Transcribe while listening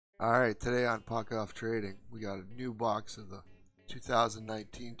Alright, today on Puck Off Trading, we got a new box of the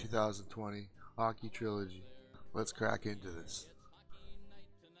 2019-2020 Hockey Trilogy. Let's crack into this.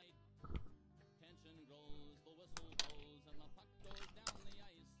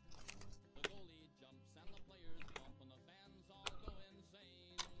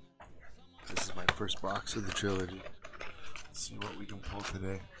 This is my first box of the trilogy. Let's see what we can pull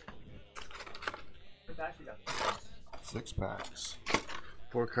today. 6 packs.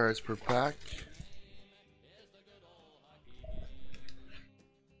 4 cards per pack.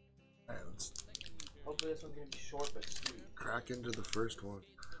 Alright, let's hopefully this one's gonna be short but sweet. Crack into the first one.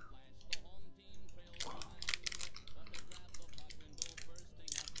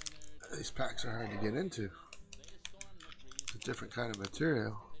 These packs are hard to get into. It's a different kind of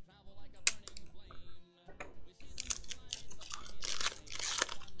material.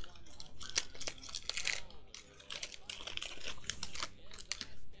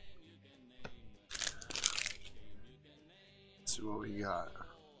 Let's see what we got.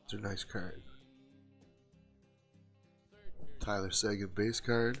 It's a nice card. Tyler Seguin base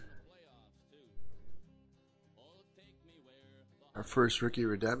card. Our first rookie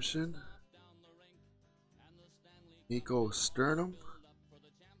redemption. Nico Sternum.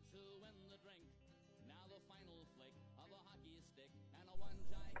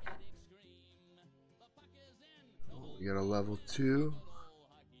 We got a level 2.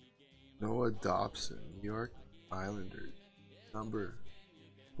 Noah Dobson, New York Islanders. Number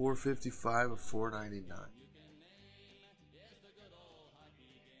 455 of 499.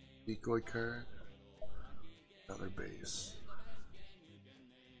 Decoy card. Another base.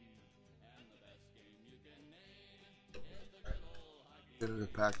 Get into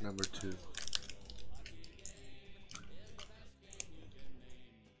pack number 2.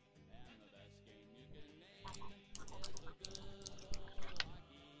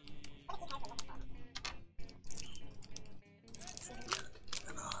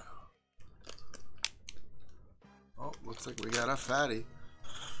 Oh, looks like we got a fatty.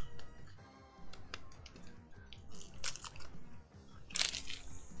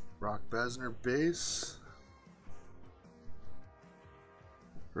 Brock Besner base.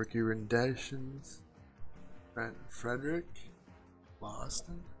 Rookie renditions. Brent Frederick.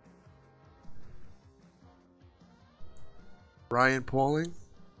 Boston. Ryan Poling.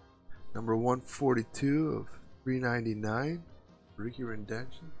 Number 142 of 399. Rookie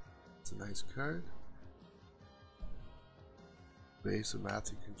rendition. It's a nice card. Base of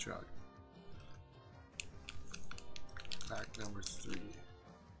Matthew Tkachuk. Pack number 3.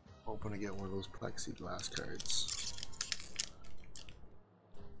 Hoping to get one of those plexiglass cards.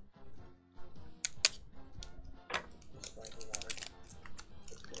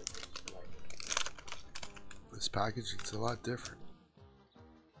 This package is a lot different.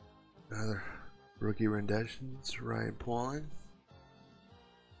 Another rookie renditions, Ryan Poling.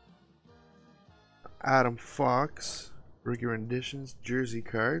 Adam Fox, rookie renditions, jersey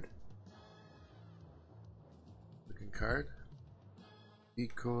card. Looking card.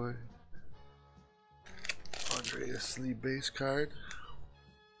 Decoy. Andreas Lee base card.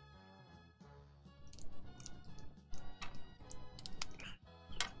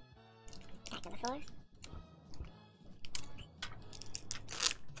 Pack number 4.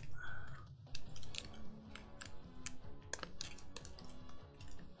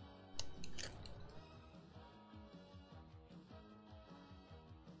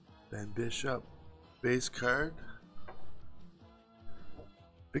 Ben Bishop base card.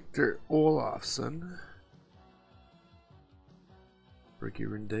 Victor Olofsson. Rookie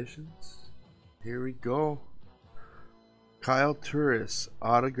renditions. Here we go. Kyle Turris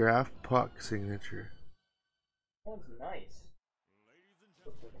autograph puck signature. That one's nice.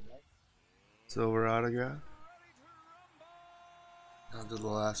 Silver autograph. Down to the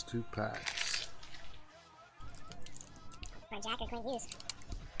last 2 packs. Ryan Jack or Quinn Hughes.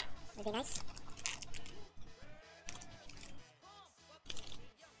 Would be nice.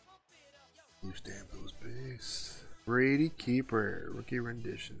 You stamp those base. Brady Keeper, rookie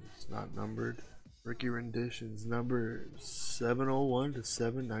renditions, not numbered. Rookie renditions, number 701 to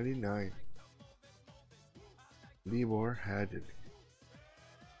 799. Libor Hadid.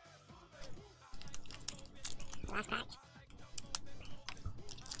 Last pack.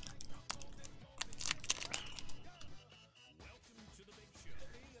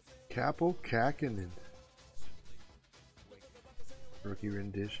 Capo Kakinen. Rookie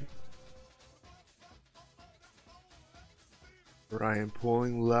rendition. Ryan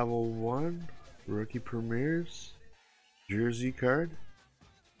Poling level 1. Rookie premieres. Jersey card.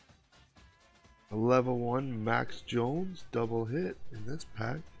 A level 1 Max Jones double hit in this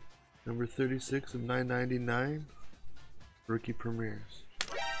pack. Number 36 of 999. Rookie premieres.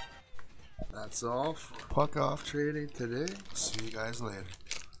 That's all for Puck Off Trading today. See you guys later.